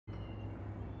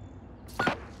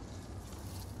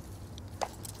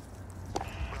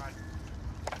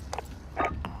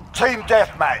Team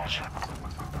deathmatch.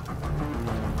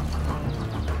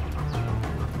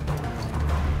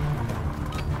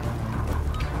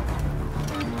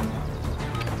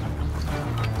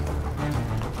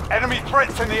 Enemy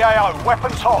threats in the AO.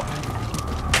 Weapons hot.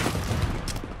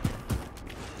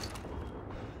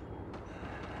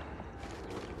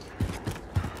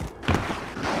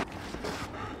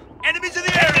 Enemies in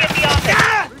the area! Enemy at the office!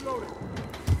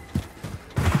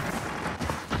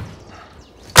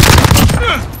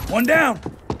 One down!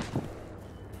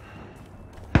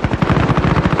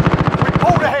 We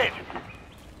pulled ahead!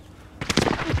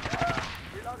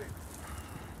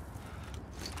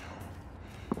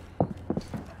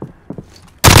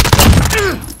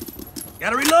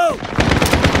 Gotta reload!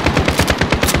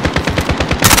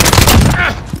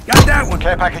 Got that one!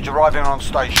 Care package arriving on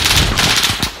station.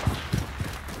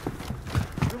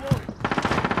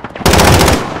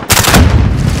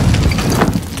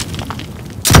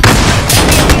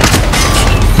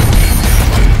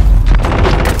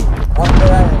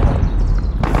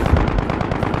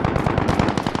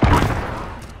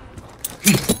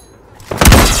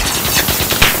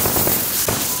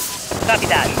 Copy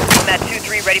that. Nomad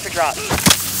 2-3 ready for drop.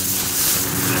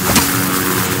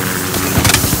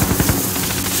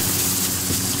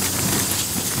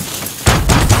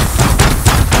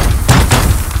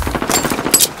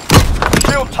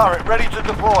 Shield turret ready to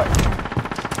deploy.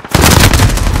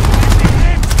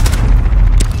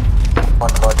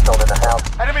 One blood sold in the house.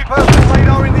 Enemy personal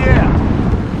radar in the air.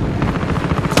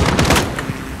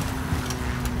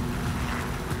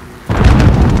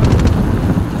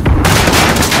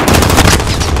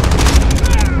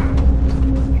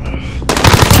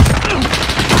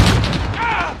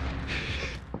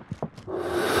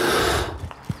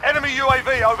 Enemy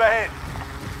UAV overhead.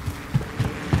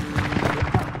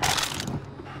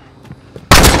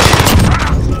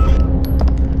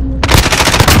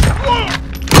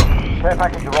 Care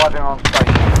package arriving on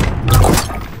station.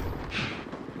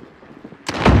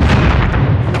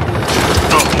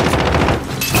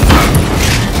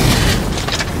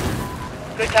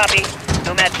 Good copy.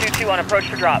 Nomad 2-2 on approach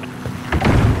for drop.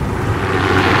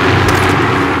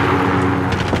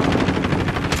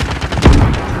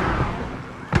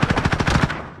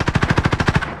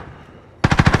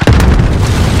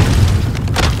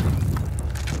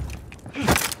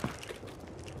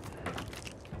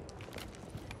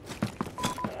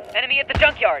 Enemy at the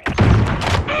junkyard.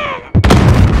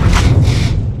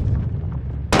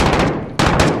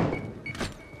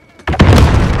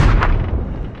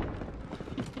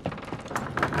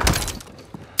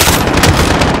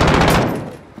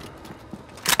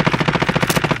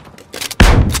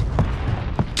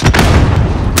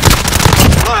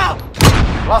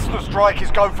 Cluster strike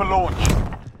is go for launch.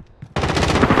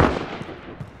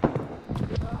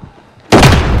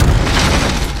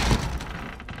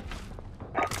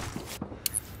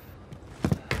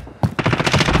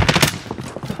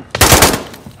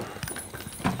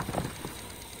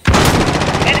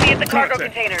 Enemy at the cargo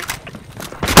containers.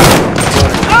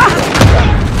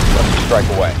 Let's strike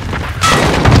away.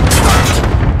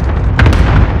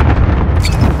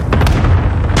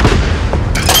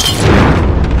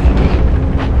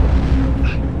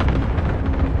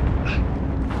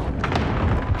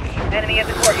 Enemy at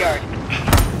the courtyard.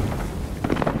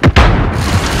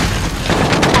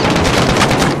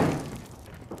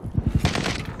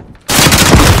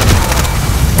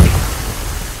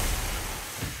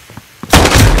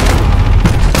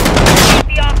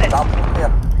 The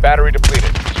office. Battery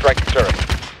depleted. Strike the turret.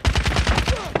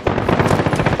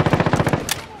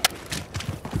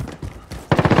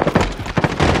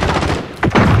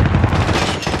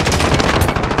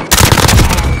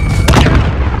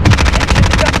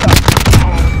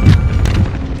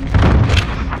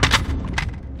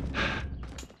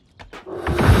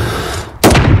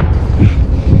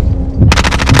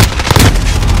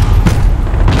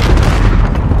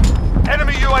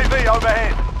 Enemy UAV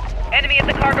overhead. Enemy at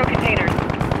the cargo containers.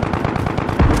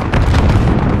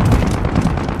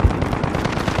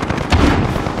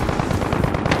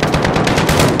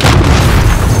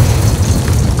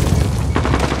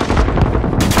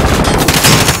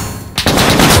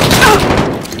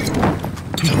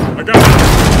 I got it!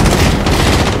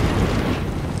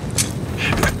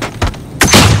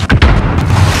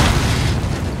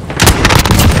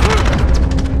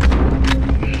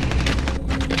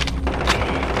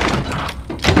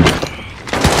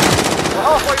 We're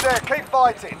halfway there. Keep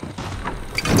fighting.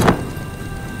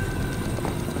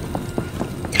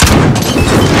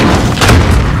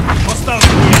 Hostiles in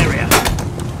the area!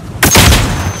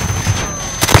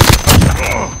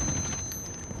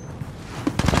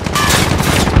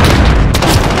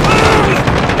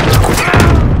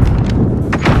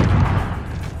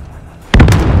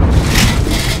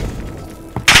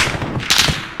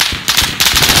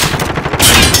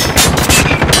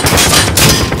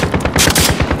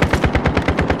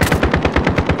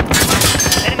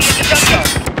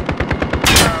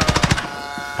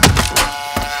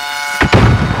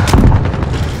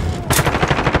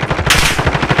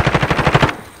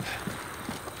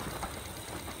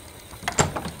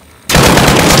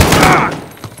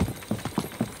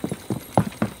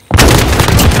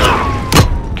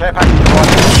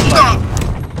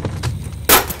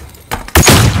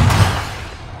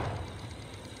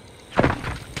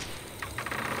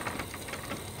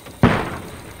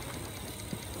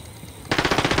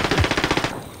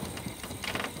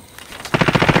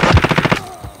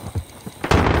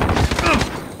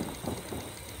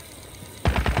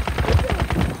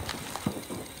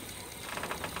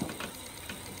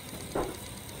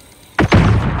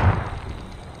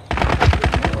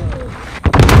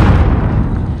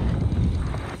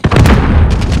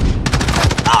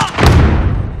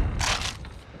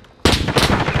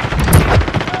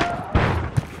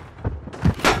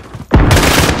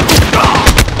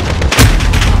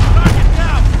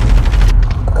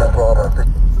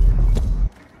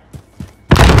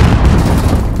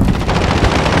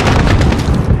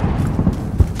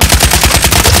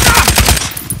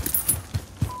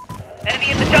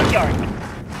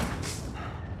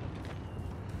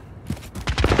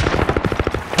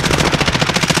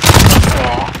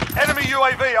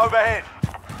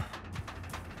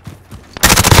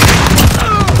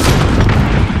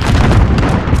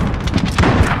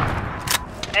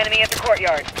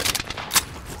 courtyard.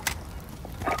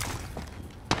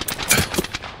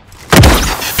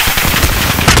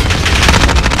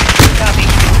 Copy.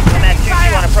 Nomad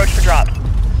 2-2 on approach for drop.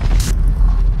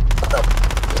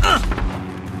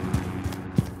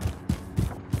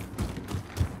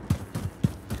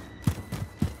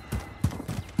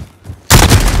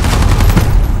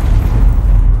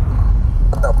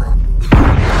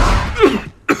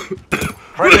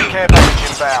 Friendly care package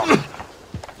inbound.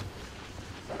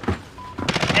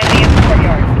 Enemy in the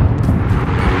courtyard.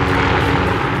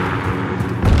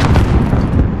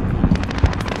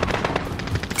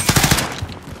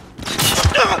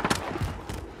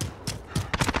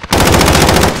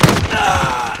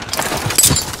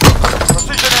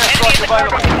 Precision airstrike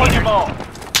available. On your mark.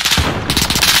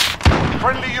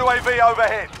 Friendly UAV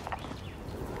overhead.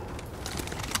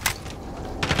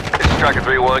 This is Striker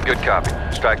 3-1, good copy.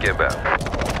 Strike inbound.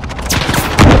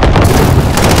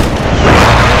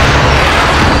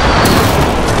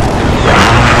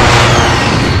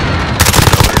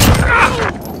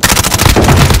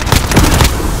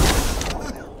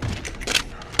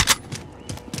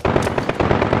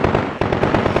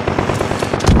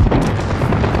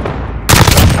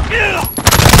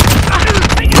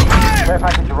 Care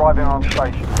package arriving on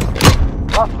station.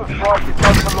 Cluster strike is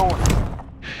go for launch.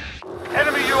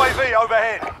 Enemy UAV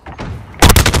overhead.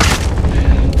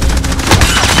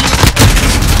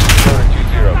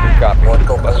 2-0, good copy.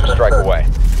 Cluster strike away.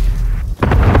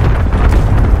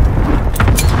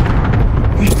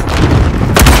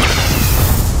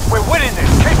 We're winning this.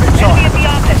 Keep it Enemy tight. at the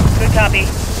office. Good copy.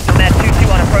 Nomad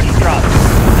 2-2 on approach for drop.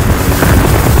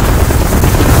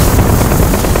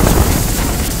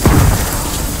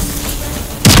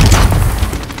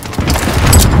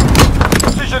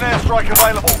 Precision airstrike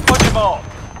available. On your mark.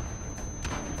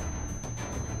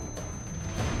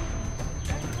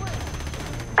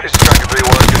 This is Striker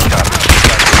 3-1, good copy.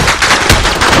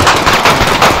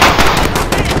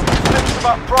 Lift them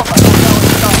up proper. That's how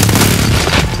it's done.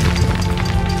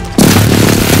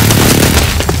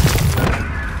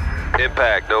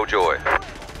 Impact, no joy.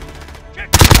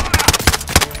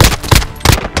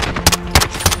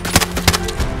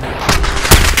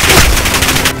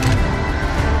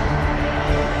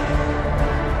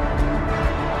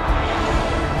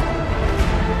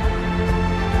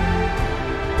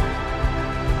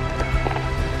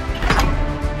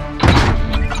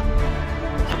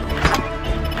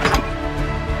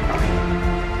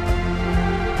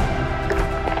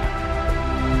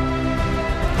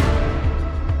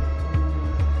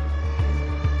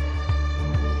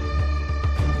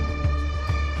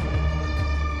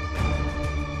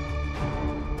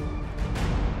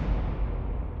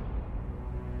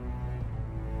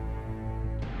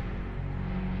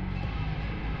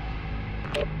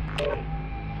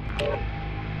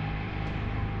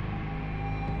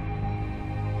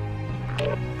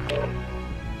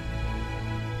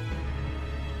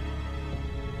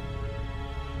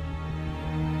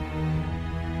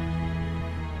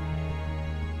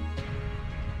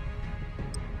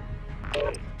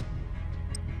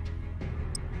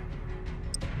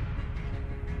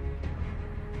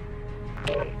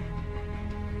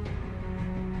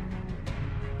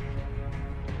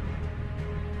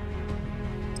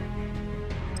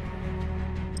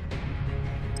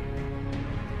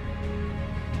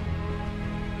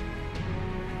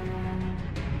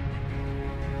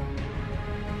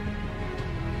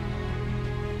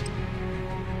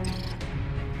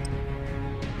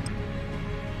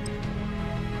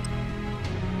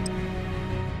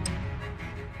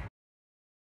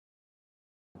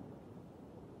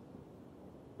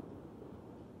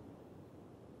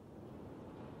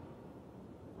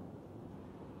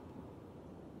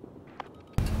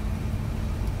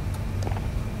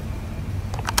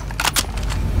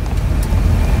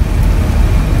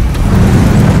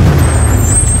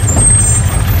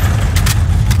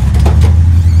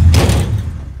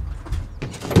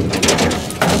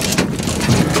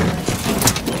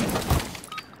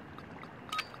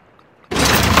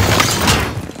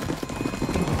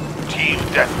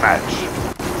 Deathmatch.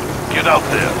 Get out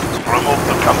there, promote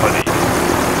the company.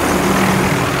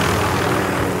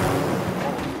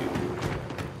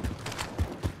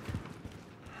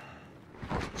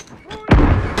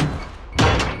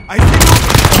 I think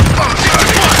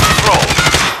Control.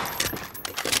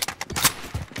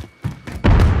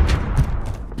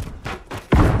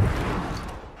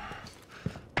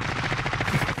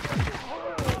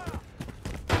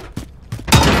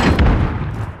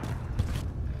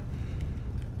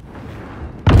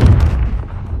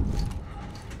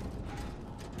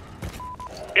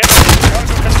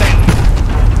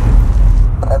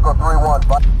 Echo 3-1,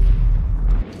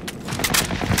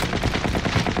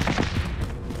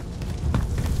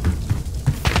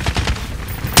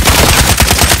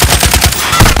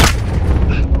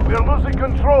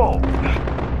 control.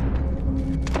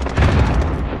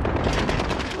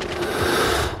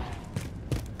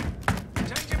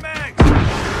 Changing mag.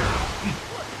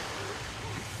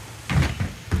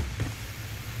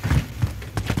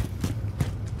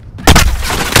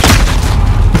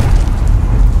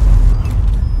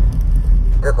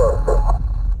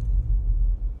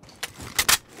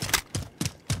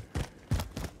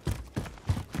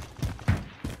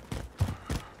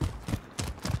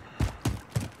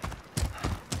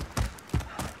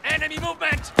 Enemy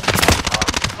movement.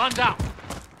 One down.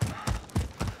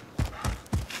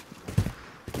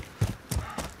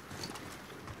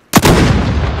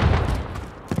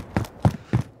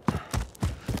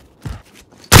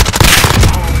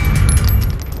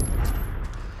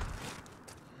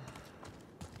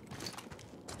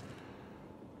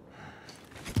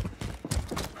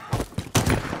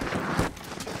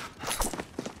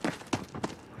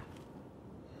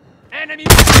 Enemy.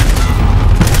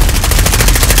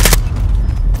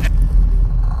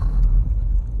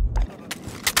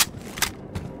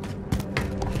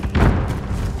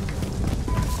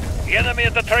 The enemy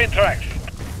at the train tracks.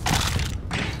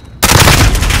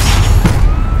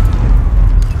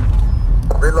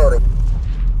 Reloading.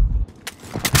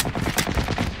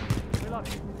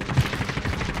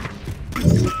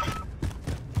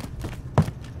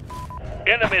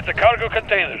 Enemy at the cargo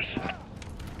containers.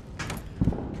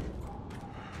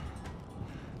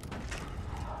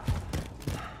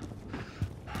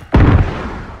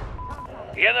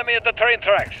 The enemy at the train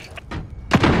tracks.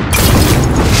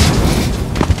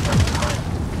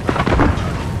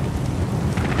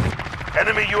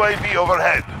 Enemy UAV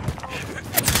overhead.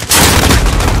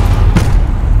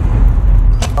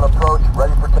 On approach,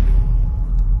 ready for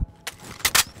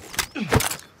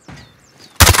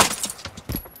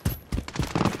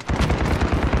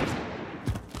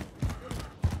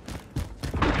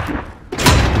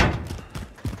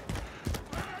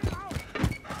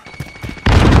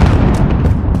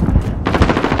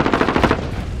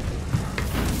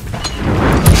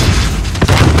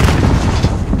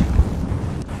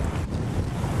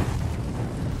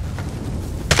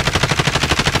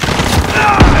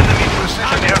Enemy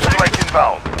precision airstrike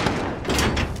inbound.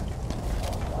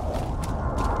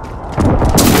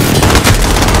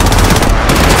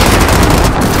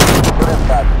 good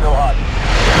impact, still hot.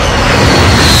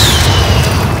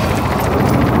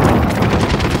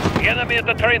 The enemy at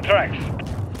the train tracks.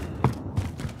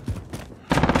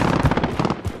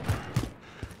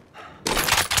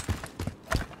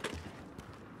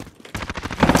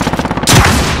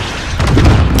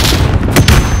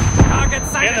 Target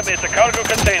sighted. Enemy at the cargo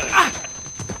containers.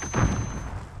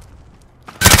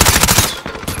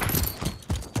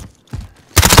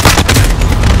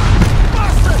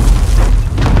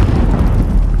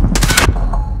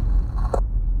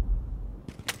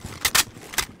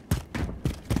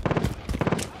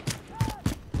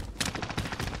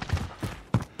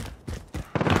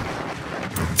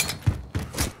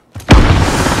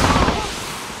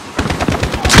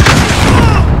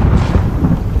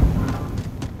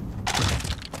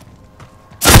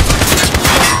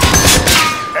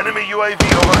 Enemy UAV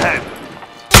overhead.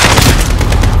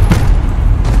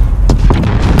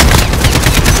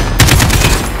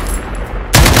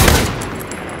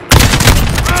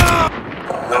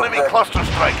 Enemy cluster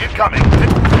strike incoming.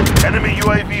 Enemy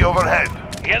UAV overhead.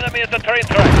 The enemy at the train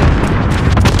tracks.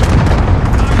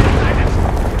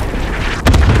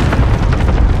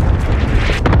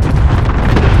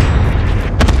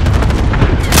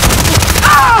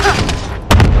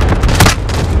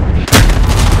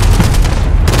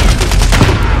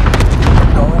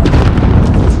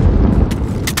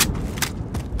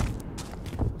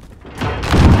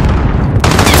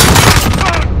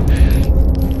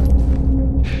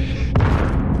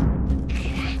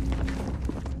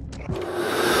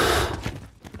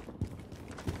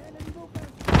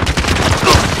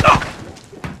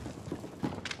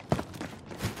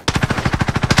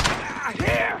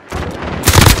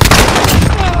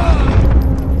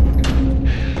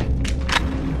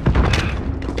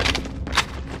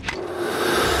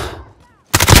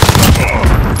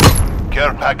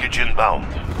 Care package inbound.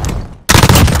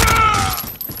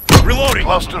 Reloading.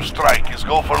 Cluster strike is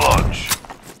go for launch.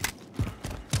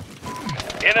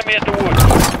 Enemy at the woods.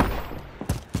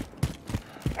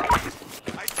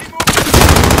 I see movement.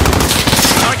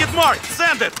 Target marked.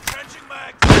 Send it. Changing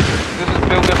mag. This is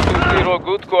Builder 2-0.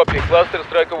 Good copy. Cluster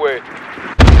strike away.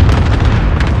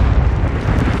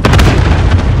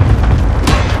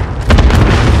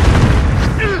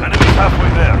 Enemy's halfway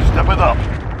there. Step it up.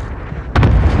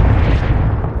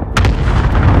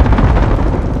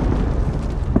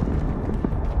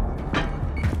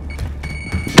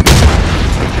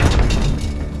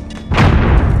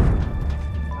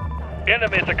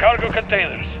 Enemy at the cargo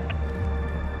containers.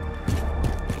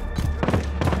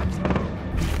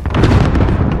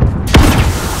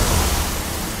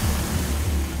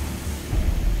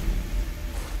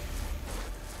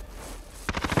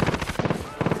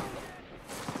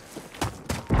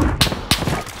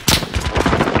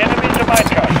 Enemy at the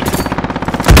minecart.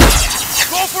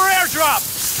 Go for airdrop!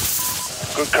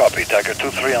 Good copy. Tiger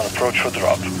 2-3 on approach for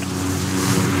drop.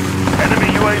 Enemy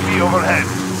UAV overhead.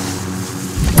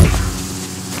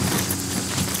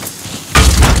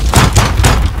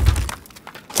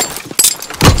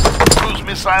 Cruise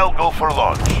missile go for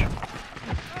launch.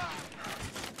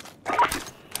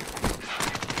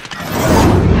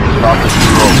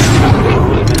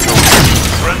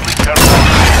 Friendly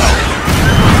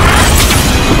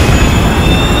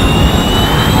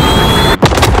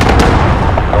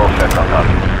All set on that.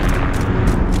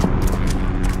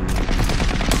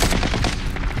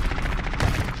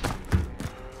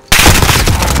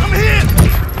 I'm hit!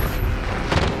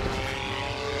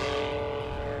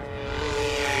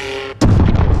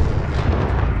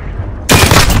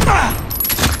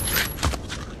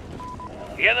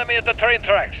 The enemy at the train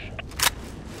tracks.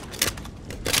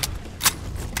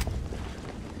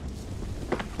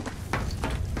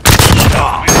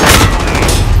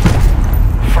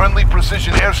 Friendly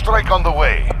precision airstrike on the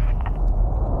way.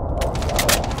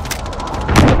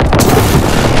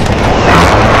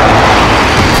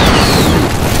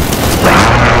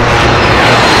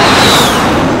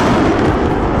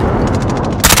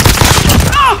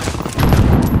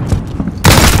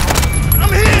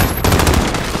 I'm hit!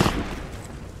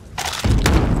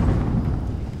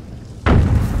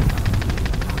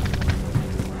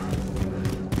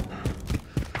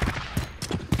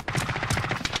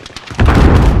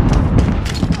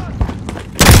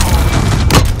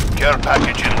 Care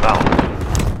package inbound.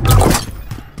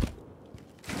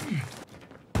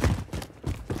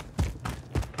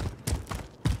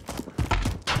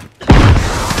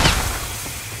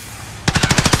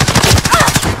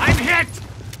 I'm hit!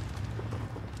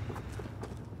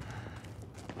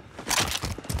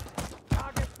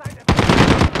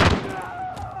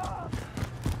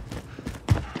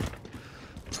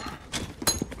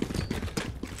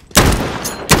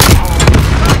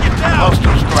 Target down!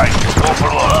 Cluster strike. Go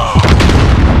for launch.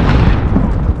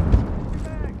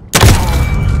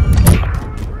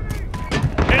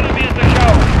 Enemy at the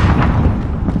shower.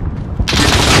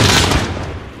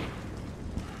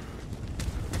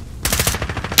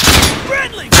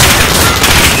 Friendly!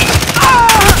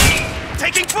 Ah!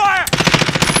 Taking fire!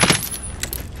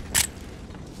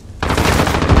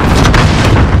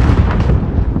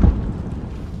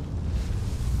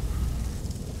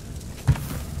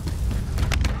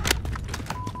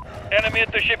 Enemy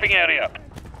at the shipping area.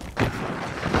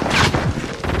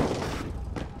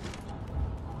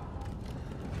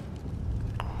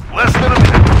 Less than a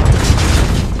minute.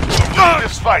 We're winning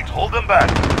this fight. Hold them back.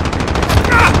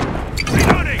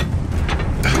 Reloading!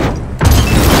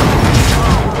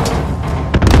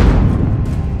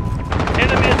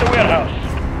 Enemy at the warehouse.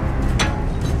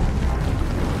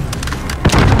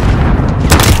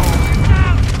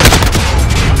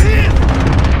 I'm hit!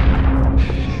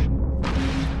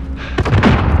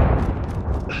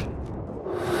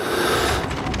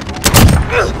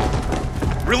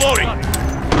 Reloading!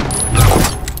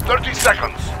 30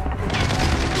 seconds.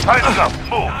 Time's up.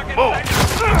 Move. Move.